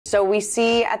So we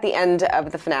see at the end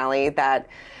of the finale that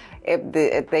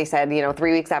they said,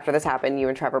 3 weeks after this happened, you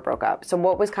and Trevor broke up. So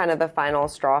what was kind of the final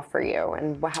straw for you,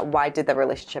 and why did the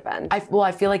relationship end?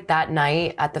 I feel like that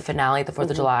night at the finale, the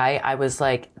 4th of July, I was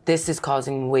like, this is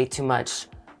causing way too much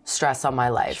stress on my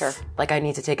life. Sure. Like, I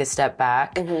need to take a step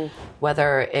back,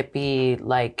 whether it be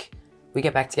like we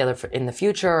get back together in the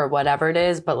future or whatever it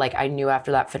is. But like, I knew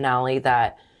after that finale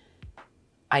that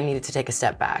I needed to take a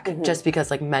step back, just because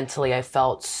like mentally I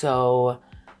felt so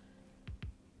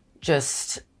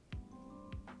just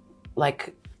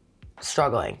like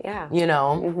struggling. Yeah.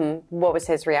 What was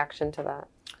his reaction to that?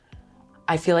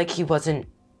 I feel like he wasn't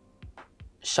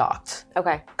shocked.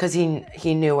 Okay. Because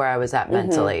he knew where I was at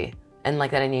mentally, and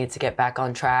like that I needed to get back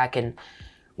on track. And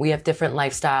we have different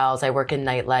lifestyles. I work in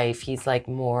nightlife. He's like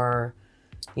more,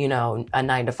 a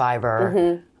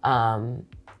 9-to-5er.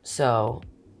 So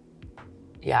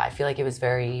yeah, I feel like it was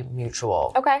very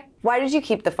mutual. Okay. Why did you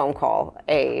keep the phone call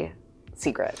a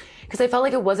secret? Because I felt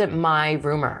like it wasn't my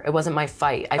rumor. It wasn't my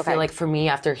fight. I feel like for me,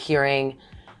 after hearing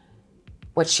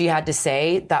what she had to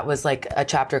say, that was like a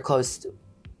chapter closed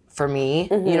for me.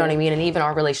 You know what I mean? And even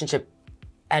our relationship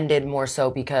ended more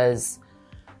so because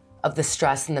of the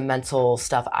stress and the mental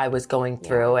stuff I was going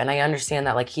through. And I understand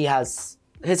that like his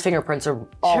fingerprints are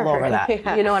all over that.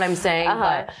 Yeah. You know what I'm saying?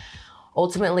 But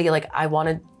ultimately, like, I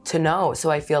wanted to know.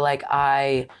 So I feel like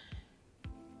I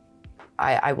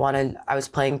was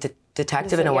playing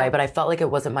detective in a way, but I felt like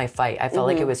it wasn't my fight. I felt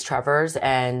like it was Trevor's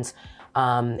and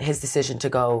his decision to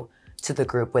go to the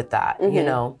group with that,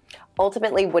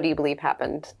 Ultimately, what do you believe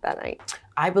happened that night?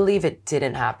 I believe it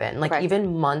didn't happen. Like,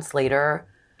 even months later,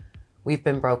 we've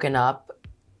been broken up,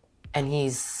 and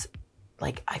he's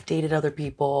like, I've dated other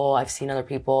people, I've seen other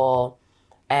people,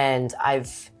 and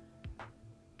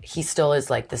he still is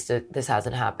like, this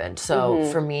hasn't happened. So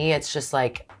for me, it's just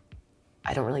like,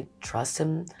 I don't really trust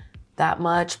him that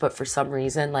much, but for some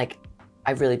reason, like,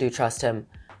 I really do trust him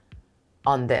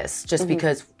on this, just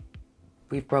because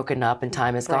we've broken up and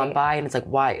time has gone by, and it's like,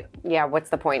 why? Yeah, what's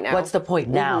the point now? What's the point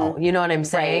now? You know what I'm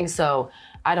saying? So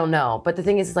I don't know. But the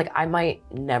thing is like, I might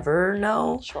never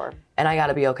know. Sure. And I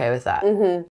gotta be okay with that.